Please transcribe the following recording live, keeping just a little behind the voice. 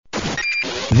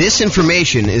This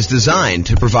information is designed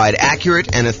to provide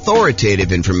accurate and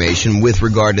authoritative information with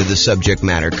regard to the subject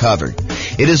matter covered.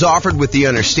 It is offered with the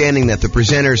understanding that the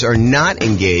presenters are not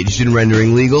engaged in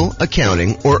rendering legal,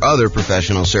 accounting, or other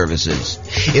professional services.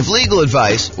 If legal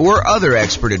advice or other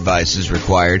expert advice is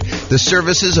required, the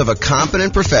services of a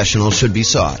competent professional should be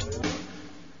sought.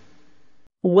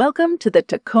 Welcome to the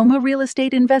Tacoma Real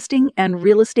Estate Investing and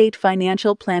Real Estate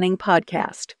Financial Planning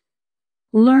Podcast.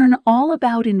 Learn all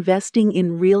about investing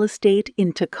in real estate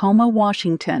in Tacoma,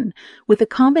 Washington, with a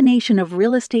combination of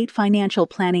real estate financial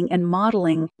planning and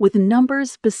modeling with numbers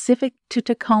specific to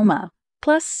Tacoma,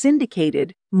 plus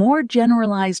syndicated, more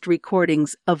generalized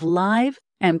recordings of live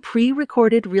and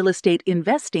pre-recorded real estate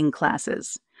investing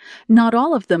classes, not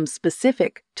all of them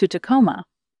specific to Tacoma.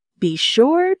 Be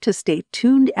sure to stay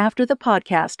tuned after the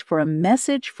podcast for a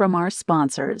message from our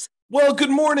sponsors. Well,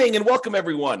 good morning and welcome,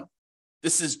 everyone.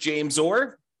 This is James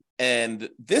Orr, and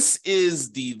this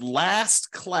is the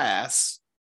last class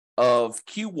of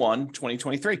Q1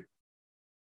 2023.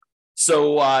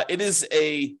 So it is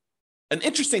an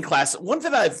interesting class, one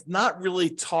that I've not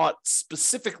really taught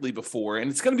specifically before,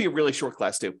 and it's going to be a really short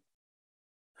class too.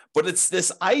 But it's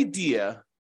this idea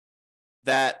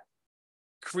that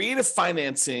creative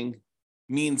financing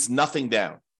means nothing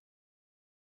down.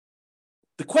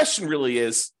 The question really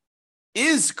is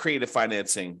creative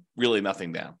financing really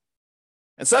nothing down?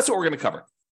 And so that's what we're going to cover.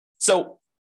 So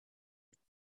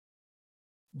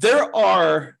there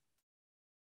are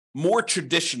more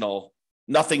traditional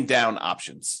nothing down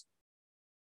options.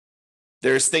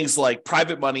 There's things like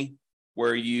private money,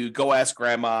 where you go ask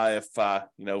grandma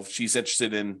if she's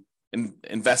interested in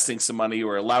investing some money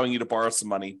or allowing you to borrow some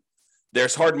money.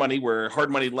 There's hard money, where hard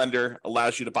money lender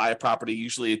allows you to buy a property,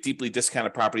 usually a deeply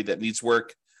discounted property that needs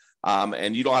work.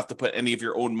 And you don't have to put any of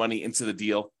your own money into the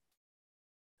deal.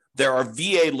 There are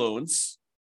VA loans,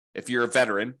 if you're a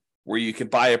veteran, where you can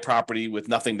buy a property with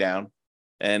nothing down.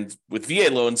 And with VA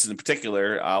loans in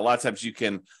particular, a lot of times you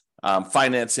can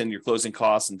finance in your closing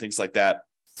costs and things like that.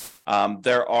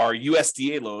 There are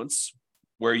USDA loans,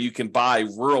 where you can buy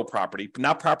rural property,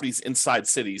 not properties inside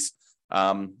cities.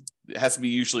 It has to be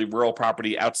usually rural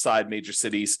property outside major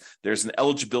cities. There's an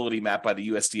eligibility map by the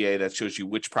USDA that shows you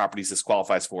which properties this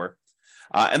qualifies for.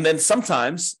 And then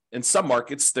sometimes in some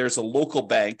markets, there's a local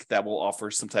bank that will offer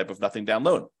some type of nothing down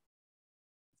loan.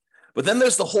 But then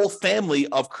there's the whole family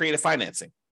of creative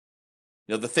financing.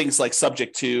 The things like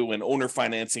subject to and owner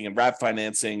financing and RAB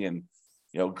financing and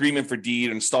agreement for deed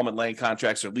or installment land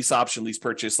contracts or lease option, lease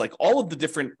purchase, like all of the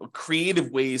different creative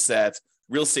ways that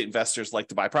real estate investors like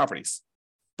to buy properties.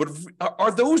 But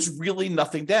are those really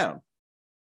nothing down?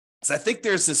 So I think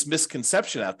there's this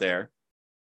misconception out there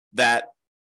that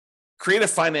creative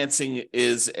financing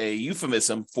is a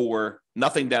euphemism for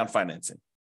nothing down financing.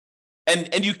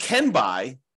 And you can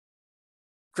buy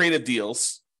creative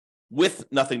deals with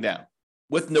nothing down,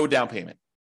 with no down payment.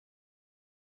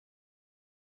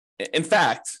 In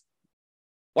fact,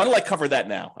 why don't I cover that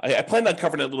now? I plan on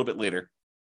covering it a little bit later,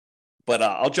 but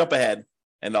I'll jump ahead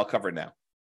and I'll cover it now.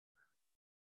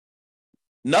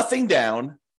 Nothing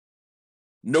down,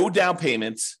 no down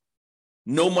payments,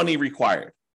 no money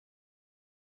required.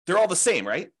 They're all the same,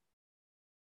 right?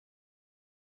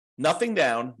 Nothing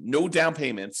down, no down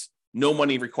payments, no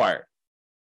money required.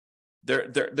 They're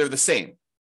the same.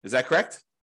 Is that correct?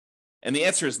 And the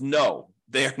answer is no,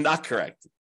 they are not correct.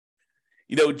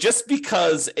 Just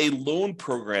because a loan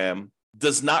program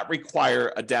does not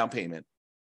require a down payment,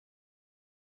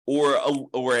 or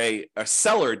a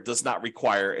seller does not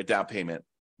require a down payment,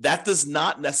 that does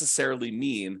not necessarily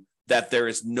mean that there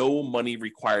is no money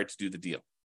required to do the deal.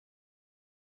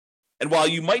 And while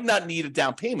you might not need a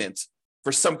down payment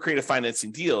for some creative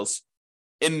financing deals,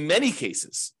 in many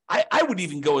cases, I would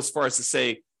even go as far as to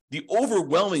say the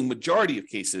overwhelming majority of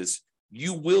cases,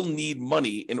 you will need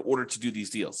money in order to do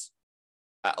these deals.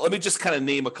 Let me just kind of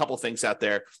name a couple things out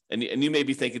there, and you may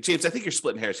be thinking, James, I think you're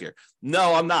splitting hairs here.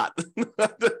 No, I'm not.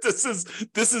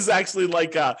 This is actually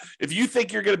like if you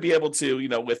think you're going to be able to,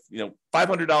 with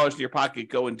 $500 in your pocket,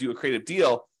 go and do a creative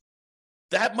deal,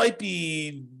 that might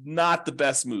be not the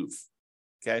best move.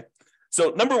 Okay,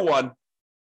 so number one,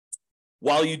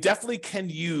 while you definitely can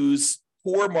use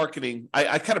poor marketing,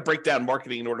 I kind of break down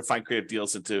marketing in order to find creative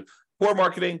deals into poor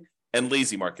marketing and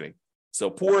lazy marketing.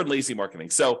 So poor and lazy marketing.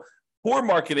 So poor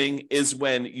marketing is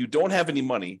when you don't have any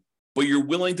money, but you're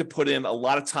willing to put in a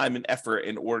lot of time and effort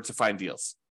in order to find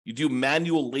deals. You do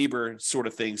manual labor sort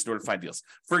of things in order to find deals.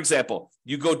 For example,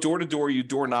 you go door to door, you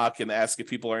door knock and ask if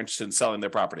people are interested in selling their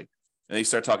property. And you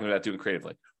start talking about doing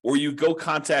creatively. Or you go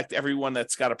contact everyone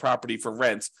that's got a property for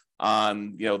rent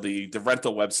on the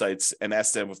rental websites and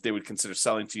ask them if they would consider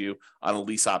selling to you on a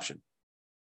lease option.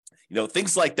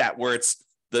 Things like that, where it's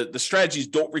the strategies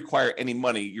don't require any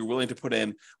money. You're willing to put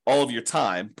in all of your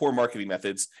time, poor marketing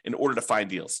methods, in order to find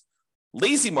deals.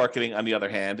 Lazy marketing, on the other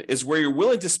hand, is where you're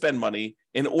willing to spend money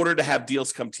in order to have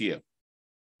deals come to you.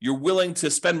 You're willing to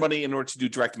spend money in order to do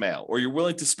direct mail, or you're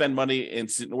willing to spend money in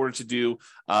order to do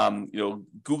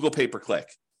Google pay-per-click,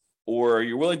 or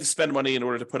you're willing to spend money in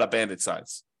order to put up bandit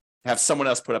signs, have someone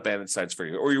else put up bandit signs for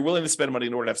you, or you're willing to spend money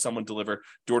in order to have someone deliver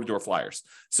door-to-door flyers.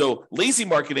 So lazy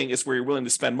marketing is where you're willing to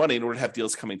spend money in order to have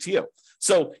deals coming to you.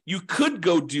 So you could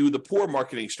go do the poor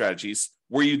marketing strategies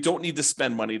where you don't need to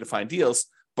spend money to find deals.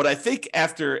 But I think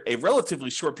after a relatively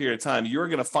short period of time, you're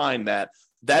going to find that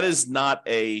is not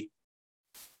a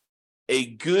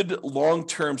good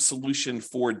long-term solution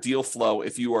for deal flow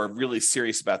if you are really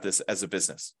serious about this as a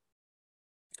business.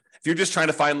 If you're just trying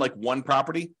to find like one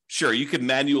property, sure, you could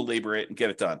manual labor it and get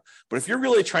it done. But if you're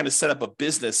really trying to set up a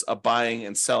business of buying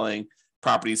and selling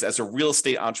properties as a real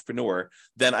estate entrepreneur,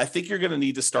 then I think you're going to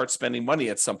need to start spending money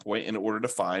at some point in order to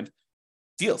find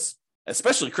deals,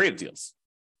 especially creative deals.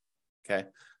 Okay,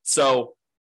 so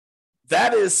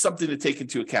that is something to take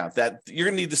into account, that you're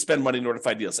going to need to spend money in order to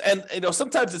find deals. And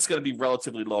sometimes it's going to be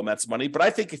relatively low amounts of money, but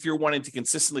I think if you're wanting to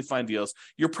consistently find deals,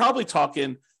 you're probably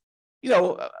talking,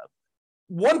 1%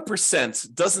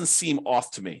 doesn't seem off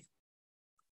to me.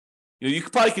 You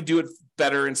could do it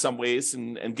better in some ways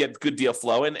and get good deal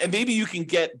flow. And maybe you can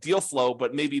get deal flow,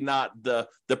 but maybe not the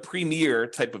premier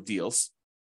type of deals.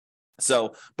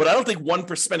 So, but I don't think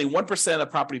spending 1%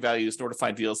 of property values in order to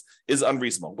find deals is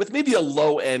unreasonable, with maybe a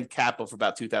low end cap of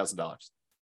about $2,000.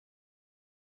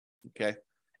 Okay.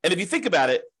 And if you think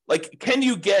about it, like, can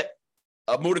you get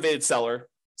a motivated seller,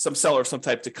 some seller of some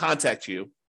type, to contact you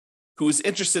who is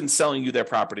interested in selling you their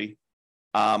property?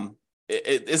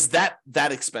 Is that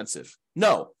expensive?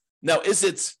 No. Now, is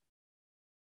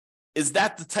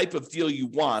that the type of deal you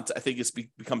want? I think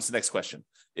becomes the next question.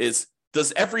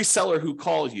 Does every seller who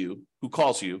calls you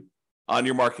on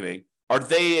your marketing, are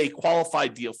they a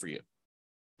qualified deal for you?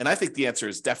 And I think the answer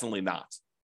is definitely not.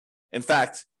 In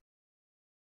fact,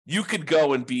 you could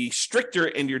go and be stricter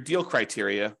in your deal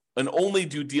criteria and only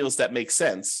do deals that make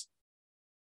sense.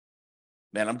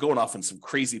 Man, I'm going off on some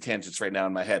crazy tangents right now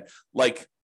in my head. Like,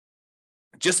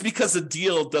 just because a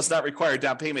deal does not require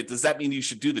down payment, does that mean you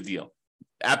should do the deal?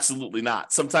 Absolutely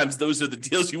not. Sometimes those are the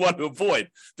deals you want to avoid.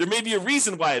 There may be a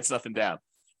reason why it's nothing down.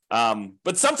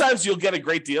 But sometimes you'll get a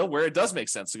great deal where it does make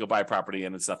sense to go buy a property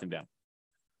and it's nothing down.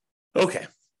 Okay.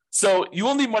 So you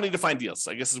will need money to find deals,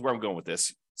 I guess is where I'm going with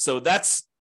this. So that's,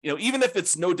 even if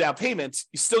it's no down payment,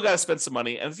 you still got to spend some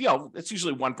money. And, it's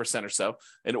usually 1% or so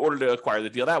in order to acquire the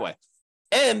deal that way.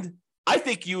 And I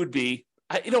think you would be,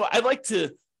 I'm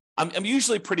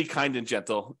usually pretty kind and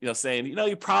gentle, saying,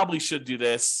 you probably should do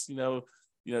this,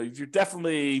 you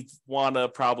definitely want to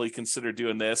probably consider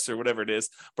doing this or whatever it is.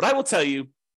 But I will tell you,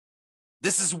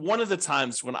 this is one of the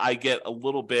times when I get a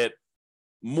little bit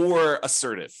more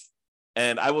assertive.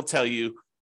 And I will tell you,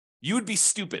 you would be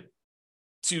stupid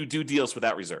to do deals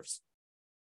without reserves.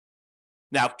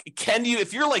 Now, can you,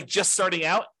 if you're like just starting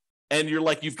out and you're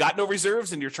like, you've got no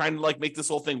reserves and you're trying to like make this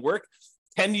whole thing work,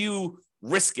 can you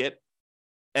risk it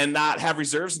and not have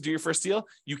reserves and do your first deal?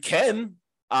 You can.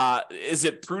 Is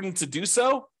it prudent to do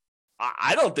so?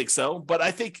 I don't think so, but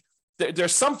I think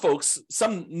there's some folks,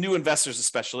 some new investors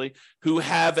especially, who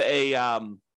have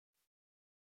their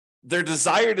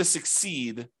desire to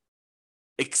succeed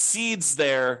exceeds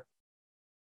their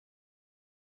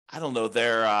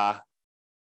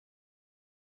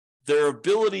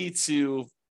ability to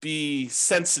be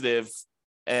sensitive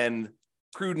and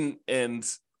prudent and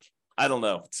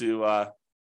to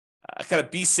kind of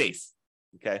be safe.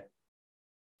 Okay.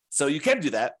 So you can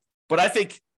do that, but I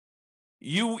think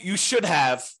you should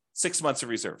have 6 months of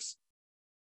reserves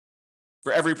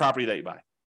for every property that you buy.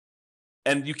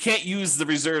 And you can't use the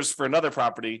reserves for another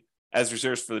property as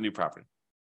reserves for the new property.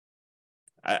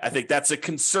 I think that's a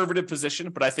conservative position,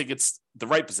 but I think it's the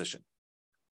right position.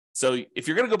 So if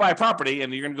you're going to go buy a property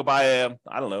and you're going to go buy a,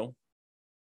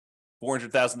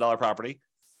 $400,000 property,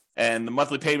 and the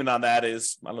monthly payment on that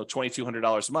is,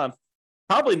 $2,200 a month,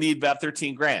 probably need about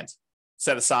 $13,000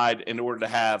 set aside in order to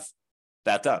have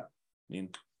that done. I mean,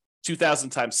 2,000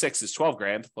 times 6 is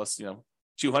 $12,000 plus,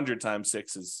 200 times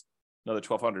 6 is another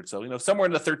 1,200. So, somewhere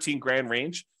in the $13,000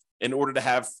 range in order to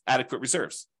have adequate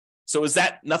reserves. So is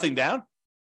that nothing down?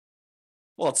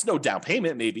 Well, it's no down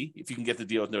payment, maybe, if you can get the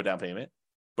deal with no down payment.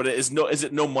 But is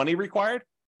it no money required?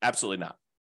 Absolutely not.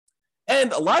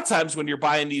 And a lot of times when you're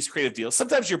buying these creative deals,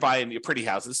 sometimes you're buying your pretty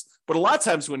houses, but a lot of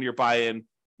times when you're buying,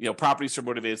 properties for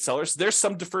motivated sellers, there's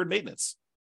some deferred maintenance.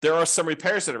 There are some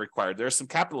repairs that are required. There are some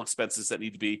capital expenses that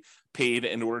need to be paid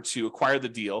in order to acquire the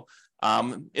deal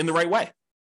in the right way.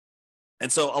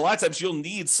 And so a lot of times you'll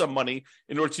need some money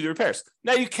in order to do repairs.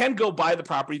 Now you can go buy the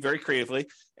property very creatively,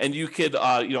 and you could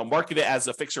market it as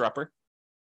a fixer-upper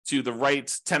to the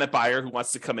right tenant buyer who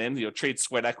wants to come in, trade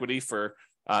sweat equity for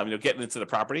getting into the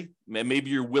property. And maybe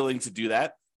you're willing to do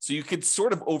that. So you could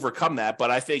sort of overcome that.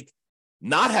 But I think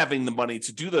not having the money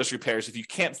to do those repairs, if you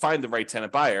can't find the right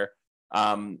tenant buyer,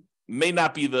 may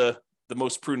not be the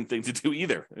most prudent thing to do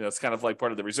either. It's kind of like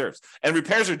part of the reserves. And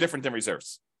repairs are different than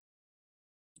reserves.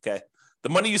 Okay. The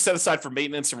money you set aside for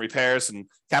maintenance and repairs and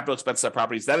capital expenses on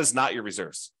properties, that is not your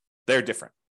reserves. They're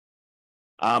different.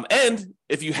 And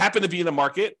if you happen to be in a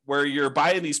market where you're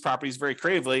buying these properties very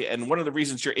creatively, and one of the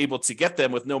reasons you're able to get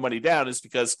them with no money down is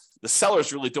because the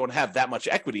sellers really don't have that much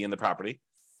equity in the property,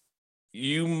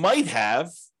 you might have,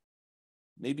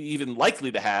 maybe even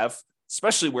likely to have,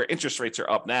 especially where interest rates are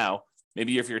up now,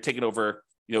 maybe if you're taking over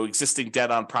existing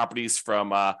debt on properties from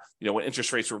when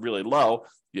interest rates were really low,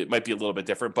 it might be a little bit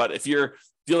different. But if you're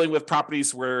dealing with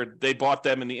properties where they bought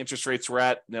them and the interest rates were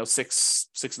at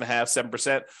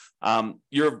 6.5%, 7%,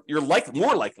 you're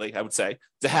more likely, I would say,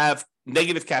 to have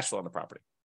negative cash flow on the property.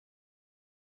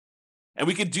 And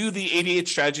we could do the 88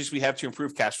 strategies we have to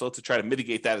improve cash flow to try to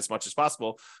mitigate that as much as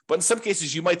possible. But in some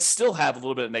cases, you might still have a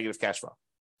little bit of negative cash flow,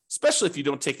 especially if you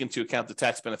don't take into account the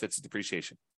tax benefits of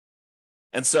depreciation.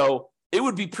 And so it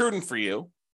would be prudent for you,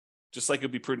 just like it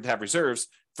would be prudent to have reserves,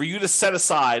 for you to set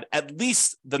aside at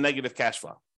least the negative cash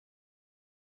flow.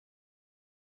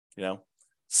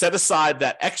 Set aside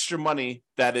that extra money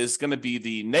that is going to be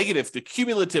the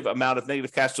cumulative amount of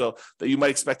negative cash flow that you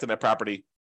might expect in that property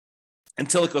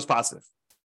until it goes positive.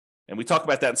 And we talk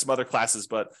about that in some other classes,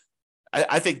 but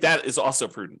I think that is also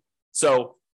prudent.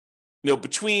 So,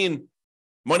 between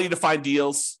money to find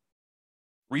deals,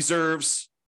 reserves,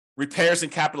 repairs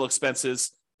and capital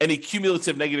expenses, any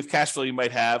cumulative negative cash flow you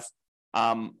might have,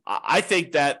 I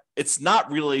think that it's not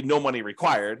really no money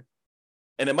required,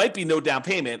 and it might be no down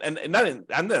payment. And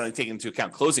I'm not only taking into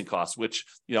account closing costs, which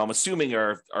I'm assuming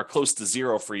are close to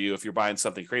zero for you if you're buying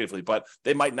something creatively, but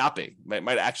they might not be.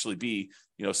 Might actually be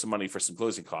some money for some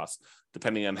closing costs,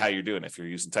 depending on how you're doing. If you're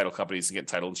using title companies to get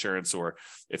title insurance, or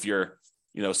if you're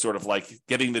sort of like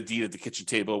getting the deed at the kitchen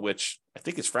table, which I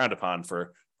think is frowned upon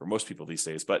for most people these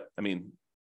days. But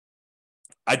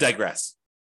I digress.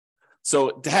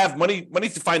 So to have money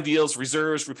to find deals,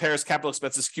 reserves, repairs, capital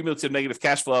expenses, cumulative negative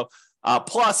cash flow,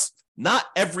 plus not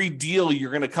every deal you're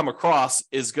going to come across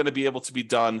is going to be able to be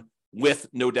done with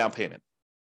no down payment.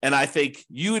 And I think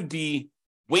you would be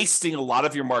wasting a lot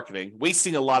of your marketing,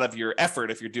 wasting a lot of your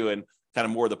effort if you're doing kind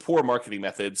of more of the poor marketing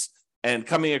methods and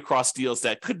coming across deals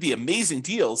that could be amazing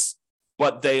deals,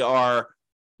 but they are,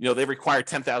 they require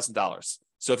 $10,000.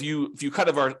 So if you kind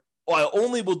of are, I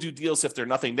only will do deals if they're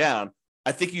nothing down,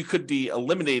 I think you could be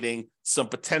eliminating some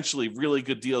potentially really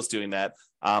good deals doing that.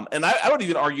 And I would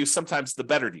even argue sometimes the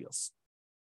better deals.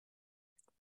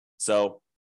 So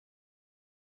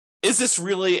is this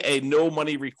really a no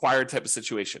money required type of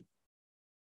situation?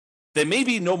 There may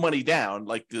be no money down,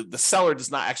 like the seller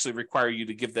does not actually require you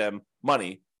to give them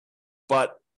money,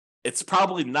 but it's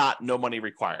probably not no money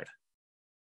required.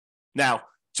 Now,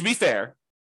 to be fair,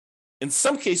 in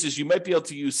some cases, you might be able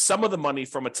to use some of the money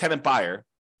from a tenant buyer.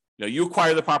 You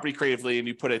acquire the property creatively and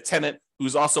you put a tenant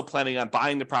who's also planning on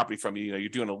buying the property from you. You're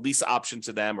doing a lease option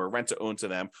to them or rent to own to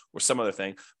them or some other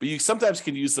thing. But you sometimes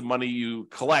can use the money you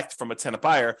collect from a tenant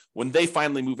buyer when they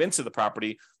finally move into the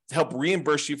property to help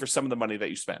reimburse you for some of the money that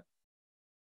you spent.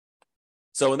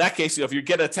 So in that case, if you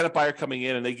get a tenant buyer coming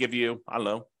in and they give you,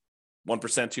 1%, 2%,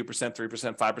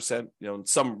 3%, 5%, in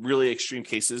some really extreme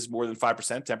cases, more than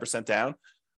 5%, 10% down,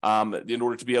 in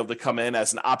order to be able to come in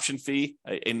as an option fee,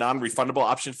 a non-refundable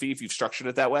option fee, if you've structured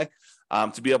it that way,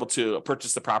 to be able to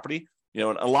purchase the property. In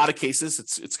a lot of cases,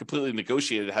 it's completely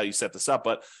negotiated how you set this up,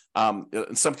 but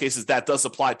in some cases that does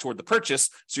apply toward the purchase.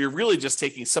 So you're really just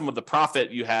taking some of the profit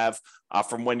you have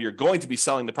from when you're going to be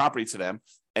selling the property to them,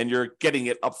 and you're getting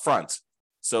it up front.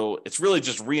 So it's really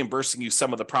just reimbursing you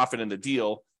some of the profit in the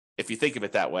deal, if you think of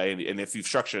it that way, and if you've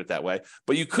structured it that way.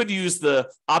 But you could use the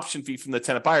option fee from the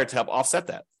tenant buyer to help offset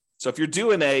that. So if you're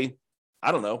doing a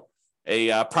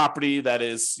property that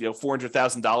is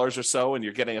 $400,000 or so, and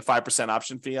you're getting a 5%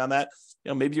 option fee on that,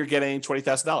 maybe you're getting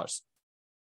 $20,000,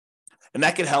 and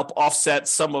that could help offset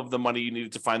some of the money you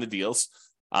needed to find the deals.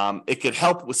 It could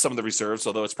help with some of the reserves,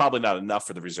 although it's probably not enough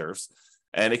for the reserves,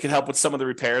 and it can help with some of the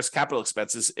repairs, capital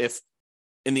expenses, if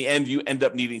in the end you end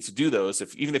up needing to do those.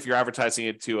 Even if you're advertising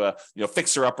it to a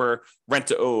fixer upper, rent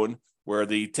to own, where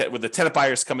the tenant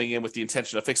buyer is coming in with the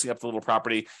intention of fixing up the little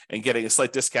property and getting a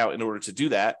slight discount in order to do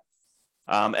that.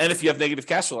 And if you have negative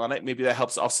cash flow on it, maybe that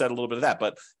helps offset a little bit of that.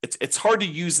 But it's hard to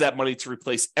use that money to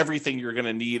replace everything you're going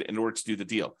to need in order to do the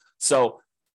deal. So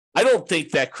I don't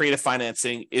think that creative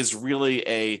financing is really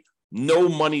a no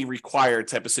money required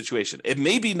type of situation. It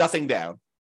may be nothing down,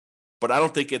 but I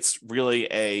don't think it's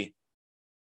really a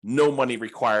no money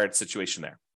required situation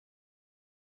there.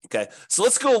 Okay, so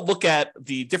let's go look at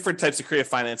the different types of creative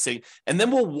financing, and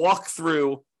then we'll walk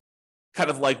through kind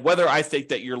of like whether I think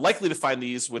that you're likely to find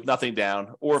these with nothing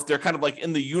down, or if they're kind of like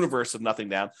in the universe of nothing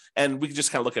down, and we can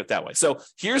just kind of look at it that way. So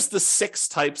here's the 6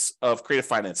 types of creative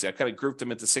financing. I kind of grouped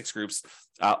them into 6 groups.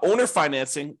 Owner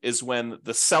financing is when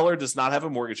the seller does not have a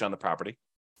mortgage on the property.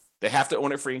 They have to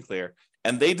own it free and clear,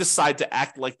 and they decide to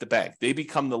act like the bank. They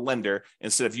become the lender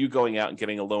instead of you going out and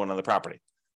getting a loan on the property.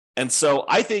 And so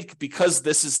I think because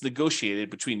this is negotiated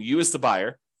between you as the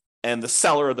buyer and the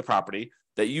seller of the property,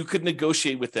 that you could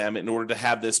negotiate with them in order to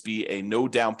have this be a no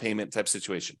down payment type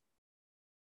situation.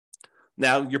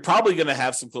 Now, you're probably going to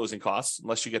have some closing costs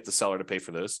unless you get the seller to pay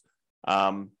for those.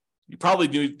 You probably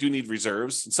do need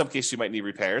reserves. In some cases, you might need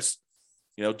repairs,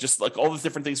 just like all the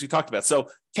different things we talked about. So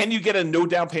can you get a no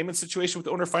down payment situation with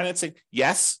owner financing?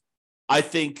 Yes. I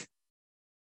think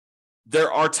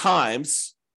there are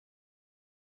times,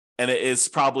 and it is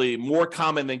probably more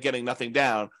common than getting nothing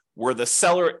down, where the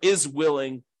seller is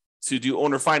willing to do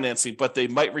owner financing, but they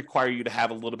might require you to have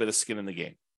a little bit of skin in the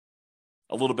game,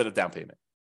 a little bit of down payment.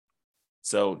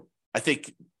 So I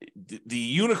think the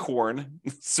unicorn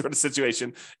sort of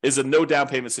situation is a no down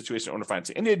payment situation, owner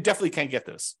financing, and you definitely can get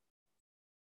this.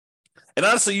 And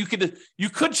honestly, you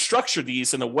could structure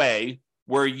these in a way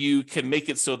where you can make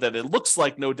it so that it looks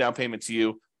like no down payment to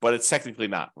you, but it's technically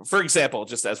not. For example,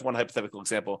 just as one hypothetical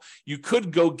example, you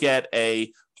could go get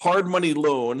a hard money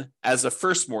loan as a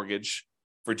first mortgage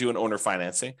for doing owner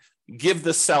financing, give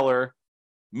the seller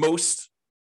most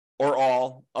or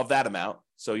all of that amount.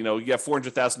 So, you have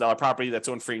 $400,000 property that's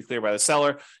owned free and clear by the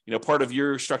seller. Part of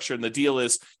your structure in the deal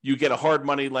is you get a hard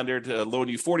money lender to loan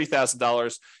you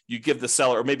 $40,000. You give the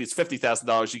seller, or maybe it's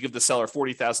 $50,000. You give the seller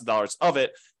 $40,000 of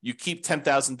it. You keep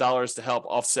 $10,000 to help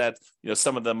offset,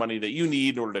 some of the money that you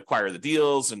need in order to acquire the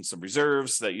deals and some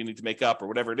reserves that you need to make up or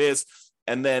whatever it is.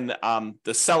 And then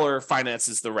the seller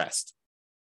finances the rest.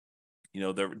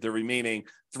 The remaining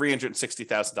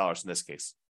 $360,000 in this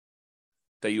case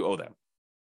that you owe them.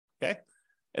 Okay.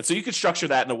 And so you could structure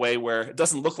that in a way where it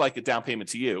doesn't look like a down payment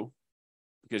to you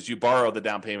because you borrow the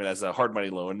down payment as a hard money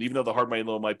loan. And even though the hard money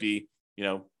loan might be,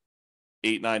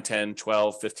 8, 9, 10,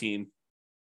 12, 15,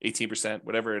 18%,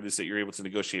 whatever it is that you're able to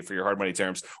negotiate for your hard money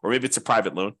terms, or maybe it's a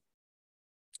private loan.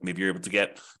 Maybe you're able to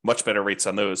get much better rates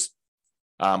on those.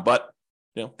 But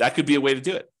that could be a way to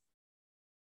do it.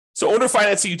 So owner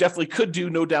financing, you definitely could do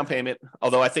no down payment,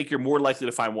 although I think you're more likely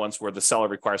to find ones where the seller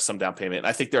requires some down payment. And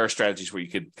I think there are strategies where you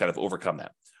could kind of overcome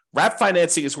that. Wrap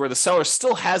financing is where the seller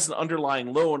still has an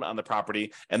underlying loan on the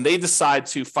property, and they decide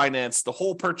to finance the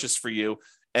whole purchase for you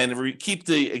and keep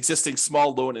the existing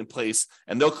small loan in place,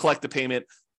 and they'll collect the payment.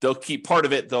 They'll keep part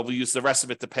of it. They'll use the rest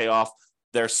of it to pay off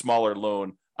their smaller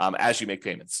loan as you make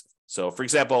payments. So, for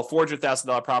example,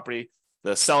 $400,000 property,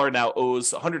 the seller now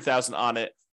owes $100,000 on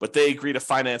it, but they agree to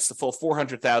finance the full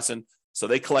 $400,000. So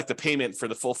they collect the payment for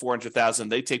the full $400,000.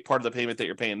 They take part of the payment that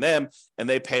you're paying them, and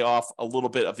they pay off a little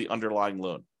bit of the underlying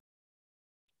loan.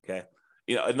 Okay.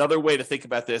 Another way to think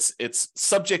about this, it's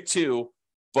subject to,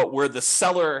 but where the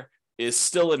seller is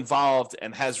still involved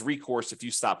and has recourse if you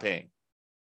stop paying.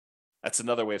 That's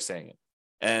another way of saying it.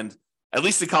 And at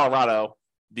least in Colorado,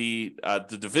 the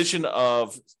division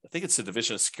of, I think it's the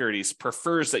Division of Securities,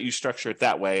 prefers that you structure it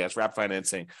that way as wrap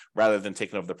financing rather than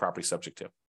taking over the property subject to.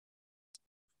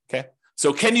 Okay.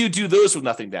 So can you do those with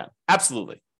nothing down?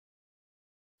 Absolutely.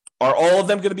 Are all of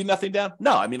them going to be nothing down?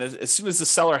 No. I mean, as soon as the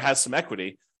seller has some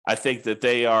equity, I think that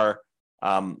they are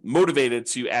motivated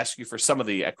to ask you for some of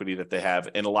the equity that they have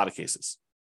in a lot of cases.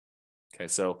 Okay.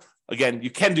 So again, you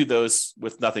can do those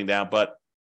with nothing down, but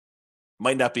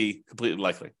might not be completely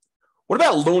likely. What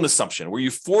about loan assumption, where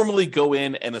you formally go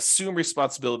in and assume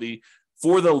responsibility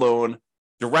for the loan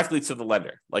directly to the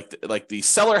lender? Like the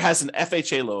seller has an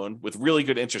FHA loan with really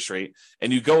good interest rate,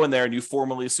 and you go in there and you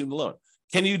formally assume the loan.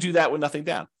 Can you do that with nothing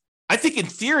down? I think in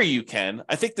theory you can.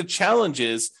 I think the challenge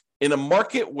is in a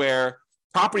market where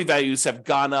property values have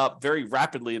gone up very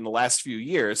rapidly in the last few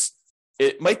years,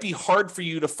 it might be hard for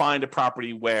you to find a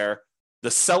property where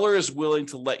the seller is willing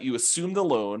to let you assume the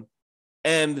loan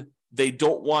and they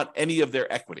don't want any of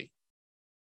their equity.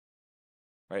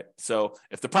 right? So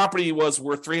if the property was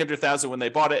worth $300,000 when they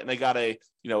bought it and they got a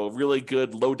really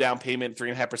good low down payment,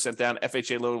 3.5% down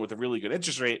FHA loan with a really good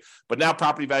interest rate, but now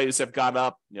property values have gone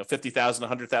up, $50,000,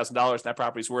 $100,000, and that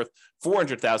property is worth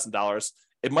 $400,000.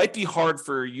 It might be hard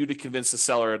for you to convince the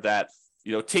seller that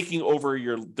taking over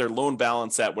their loan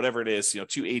balance at whatever it is,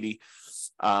 280,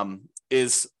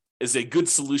 is a good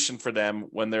solution for them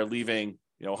when they're leaving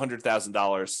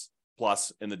 $100,000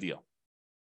 plus in the deal.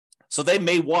 So they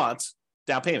may want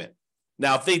down payment.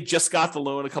 Now, if they just got the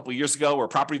loan a couple of years ago, where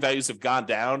property values have gone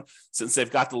down since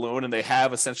they've got the loan and they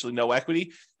have essentially no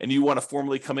equity, and you want to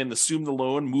formally come in, assume the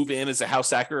loan, move in as a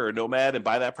house hacker or a nomad and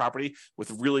buy that property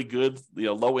with really good,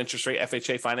 low interest rate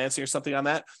FHA financing or something on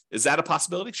that, is that a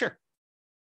possibility? Sure.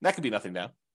 That could be nothing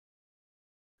down.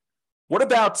 What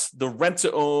about the rent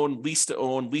to own,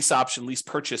 lease option, lease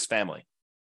purchase family,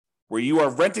 where you are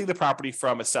renting the property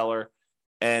from a seller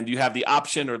and you have the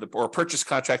option or purchase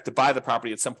contract to buy the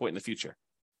property at some point in the future?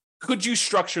 Could you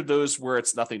structure those where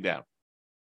it's nothing down?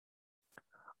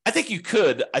 I think you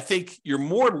could. I think you're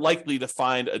more likely to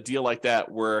find a deal like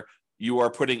that where you are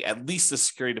putting at least a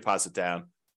security deposit down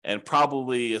and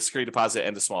probably a security deposit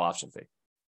and a small option fee.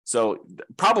 So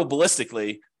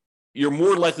probabilistically, you're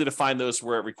more likely to find those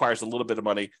where it requires a little bit of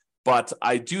money. But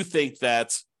I do think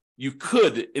that you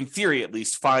could, in theory at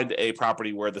least, find a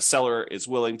property where the seller is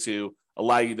willing to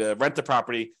allow you to rent the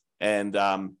property and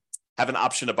have an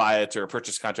option to buy it or a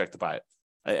purchase contract to buy it.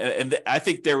 And I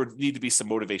think there would need to be some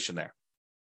motivation there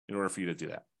in order for you to do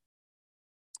that.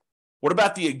 What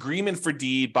about the agreement for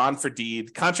deed, bond for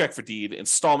deed, contract for deed,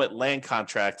 installment land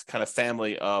contract kind of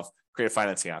family of creative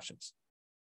financing options?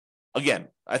 Again,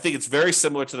 I think it's very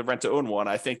similar to the rent-to-own one.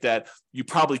 I think that you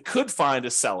probably could find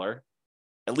a seller,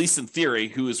 at least in theory,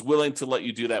 who is willing to let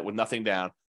you do that with nothing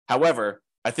down. However,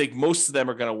 I think most of them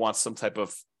are going to want some type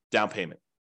of down payment.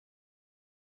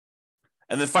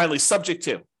 And then finally, subject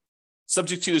to.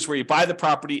 Subject to is where you buy the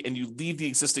property and you leave the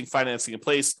existing financing in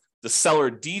place. The seller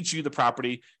deeds you the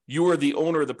property. You are the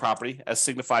owner of the property, as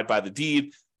signified by the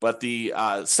deed, but the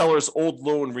seller's old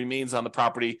loan remains on the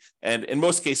property. And in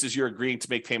most cases, you're agreeing to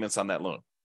make payments on that loan.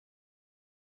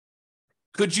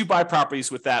 Could you buy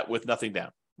properties with nothing down,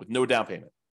 with no down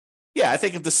payment? Yeah, I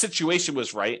think if the situation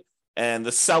was right and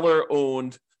the seller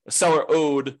owed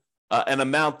an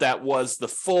amount that was the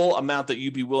full amount that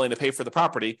you'd be willing to pay for the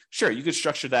property, sure, you could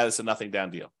structure that as a nothing down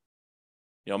deal.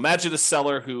 Imagine a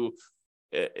seller who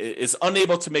is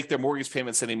unable to make their mortgage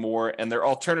payments anymore, and their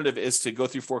alternative is to go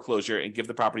through foreclosure and give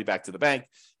the property back to the bank.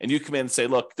 And you come in and say,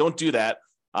 look, don't do that.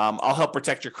 I'll help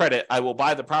protect your credit. I will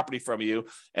buy the property from you,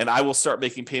 and I will start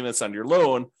making payments on your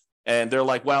loan. And they're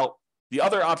like, well, the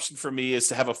other option for me is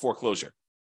to have a foreclosure.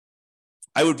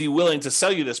 I would be willing to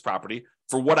sell you this property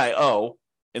for what I owe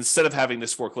instead of having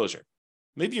this foreclosure.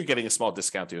 Maybe you're getting a small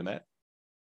discount doing that.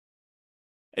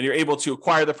 And you're able to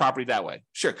acquire the property that way.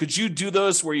 Sure. Could you do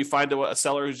those where you find a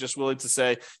seller who's just willing to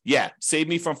say, yeah, save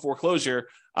me from foreclosure,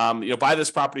 buy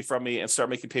this property from me and start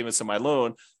making payments on my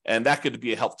loan, and that could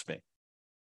be a help to me?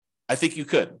 I think you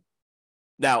could.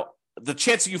 Now, the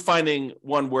chance of you finding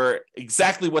one where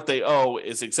exactly what they owe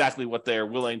is exactly what they're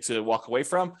willing to walk away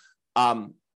from,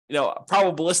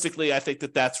 probabilistically, I think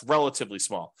that that's relatively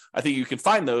small. I think you can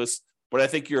find those, but I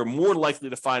think you're more likely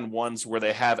to find ones where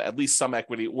they have at least some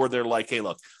equity, or they're like, hey,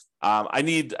 look, I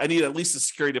need at least a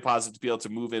security deposit to be able to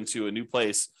move into a new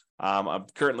place. I'm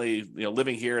currently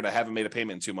living here and I haven't made a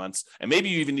payment in 2 months. And maybe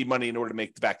you even need money in order to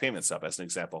make the back payments up, as an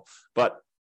example. But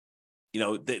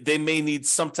they may need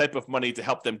some type of money to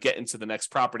help them get into the next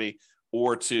property,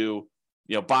 or to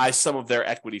buy some of their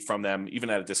equity from them, even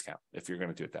at a discount, if you're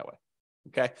going to do it that way.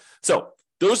 Okay, so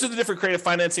those are the different creative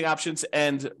financing options,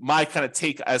 and my kind of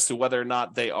take as to whether or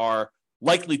not they are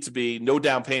likely to be no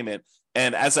down payment.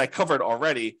 And as I covered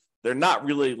already, they're not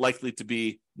really likely to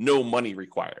be no money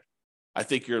required. I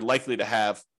think you're likely to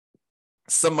have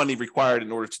some money required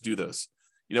in order to do those.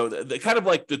 The kind of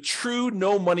like the true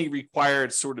no money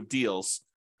required sort of deals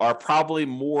are probably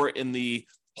more in the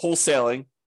wholesaling,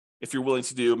 if you're willing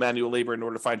to do manual labor in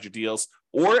order to find your deals,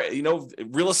 or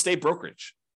real estate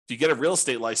brokerage. If you get a real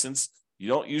estate license, you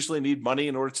don't usually need money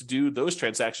in order to do those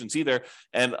transactions either.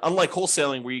 And unlike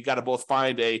wholesaling, where you got to both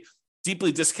find a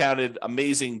deeply discounted,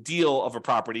 amazing deal of a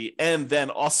property, and then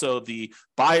also the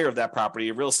buyer of that property,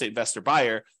 a real estate investor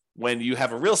buyer, when you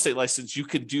have a real estate license, you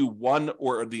could do one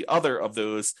or the other of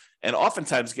those and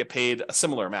oftentimes get paid a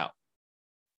similar amount.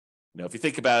 If you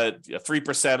think about it,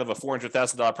 3% of a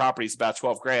 $400,000 property is about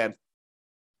 $12,000.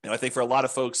 I think for a lot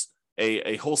of folks,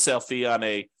 a wholesale fee on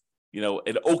an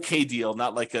okay deal,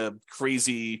 not like a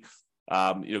crazy,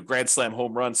 grand slam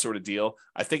home run sort of deal,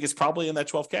 I think it's probably in that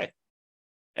 $12,000.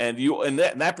 And you, in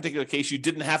that particular case, you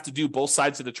didn't have to do both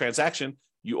sides of the transaction.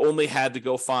 You only had to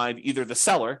go find either the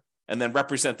seller and then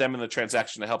represent them in the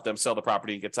transaction to help them sell the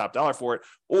property and get top dollar for it,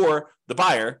 or the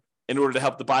buyer in order to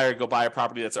help the buyer go buy a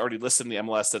property that's already listed in the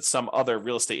MLS that some other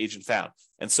real estate agent found.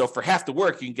 And so for half the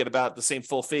work, you can get about the same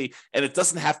full fee, and it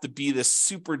doesn't have to be this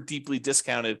super deeply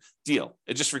discounted deal.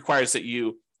 It just requires that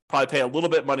you probably pay a little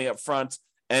bit of money up front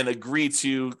and agree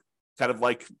to kind of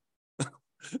like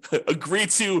agree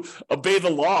to obey the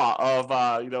law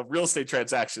of real estate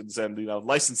transactions and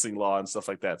licensing law and stuff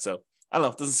like that. So I don't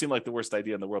know, it doesn't seem like the worst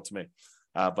idea in the world to me,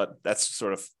 but that's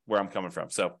sort of where I'm coming from.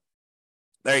 So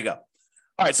there you go.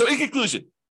 All right, so in conclusion,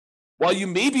 while you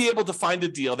may be able to find a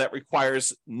deal that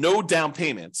requires no down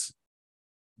payments,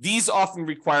 these often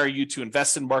require you to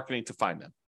invest in marketing to find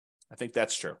them. I think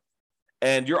that's true.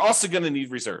 And you're also going to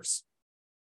need reserves.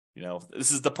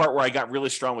 This is the part where I got really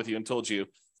strong with you and told you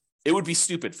it would be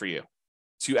stupid for you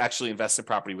to actually invest in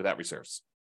property without reserves.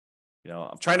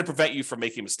 I'm trying to prevent you from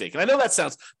making a mistake. And I know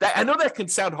that can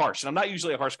sound harsh, and I'm not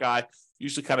usually a harsh guy,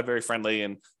 usually kind of very friendly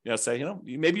and, say,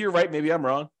 maybe you're right, maybe I'm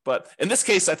wrong. But in this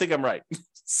case, I think I'm right.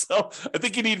 So I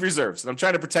think you need reserves, and I'm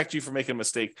trying to protect you from making a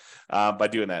mistake by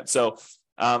doing that. So,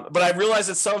 but I realize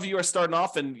that some of you are starting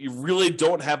off and you really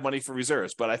don't have money for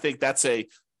reserves, but I think that's a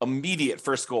immediate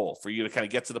first goal for you to kind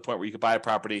of get to the point where you can buy a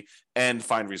property and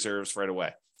find reserves right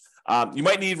away. You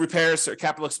might need repairs or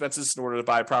capital expenses in order to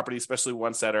buy a property, especially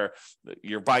ones that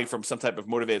you're buying from some type of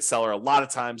motivated seller. A lot of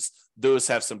times those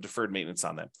have some deferred maintenance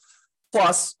on them.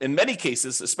 Plus, in many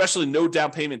cases, especially no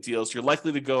down payment deals, you're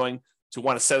likely to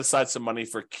want to set aside some money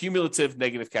for cumulative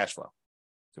negative cash flow.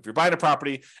 So if you're buying a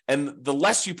property and the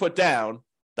less you put down,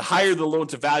 the higher the loan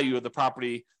to value of the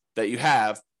property that you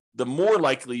have, the more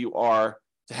likely you are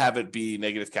to have it be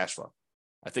negative cash flow.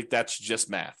 I think that's just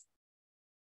math.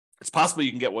 It's possible you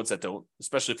can get ones that don't,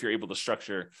 especially if you're able to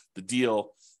structure the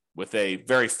deal with a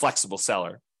very flexible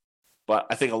seller. But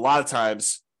I think a lot of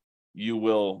times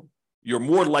you're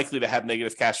more likely to have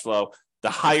negative cash flow the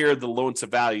higher the loan to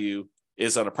value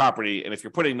is on a property. And if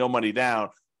you're putting no money down,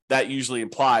 that usually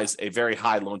implies a very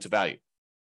high loan to value.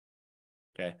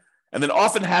 Okay. And then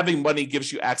often having money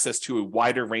gives you access to a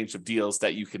wider range of deals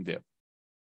that you can do.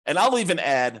 And I'll even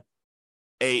add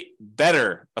a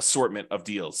better assortment of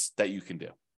deals that you can do.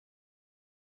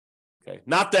 Okay.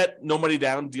 Not that no money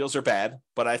down deals are bad,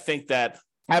 but I think that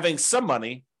having some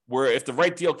money where if the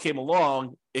right deal came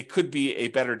along, it could be a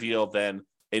better deal than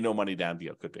a no money down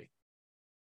deal could be.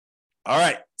 All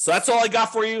right. So that's all I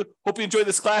got for you. Hope you enjoyed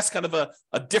this class, kind of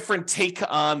a different take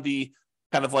on the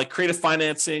kind of like creative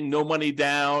financing, no money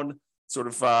down sort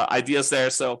of ideas there.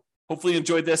 So hopefully you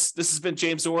enjoyed this. This has been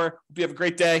James Orr. Hope you have a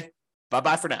great day.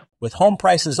 Bye-bye for now. With home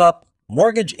prices up,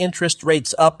 mortgage interest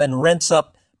rates up, and rents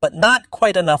up, but not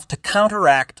quite enough to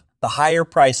counteract the higher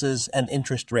prices and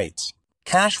interest rates.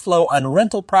 Cash flow on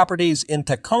rental properties in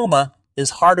Tacoma is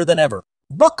harder than ever.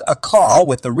 Book a call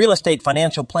with the Real Estate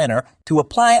Financial Planner to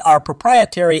apply our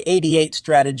proprietary 88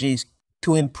 strategies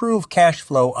to improve cash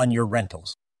flow on your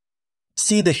rentals.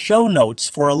 See the show notes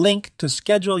for a link to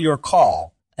schedule your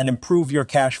call and improve your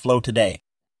cash flow today.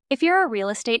 If you're a real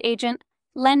estate agent,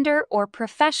 lender, or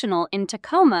professional in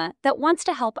Tacoma that wants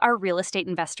to help our real estate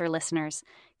investor listeners,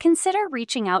 consider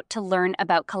reaching out to learn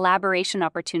about collaboration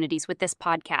opportunities with this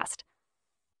podcast.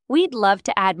 We'd love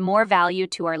to add more value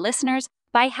to our listeners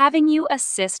by having you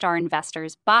assist our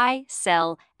investors buy,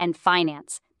 sell, and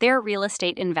finance their real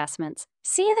estate investments.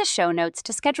 See the show notes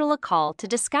to schedule a call to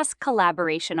discuss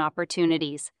collaboration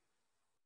opportunities.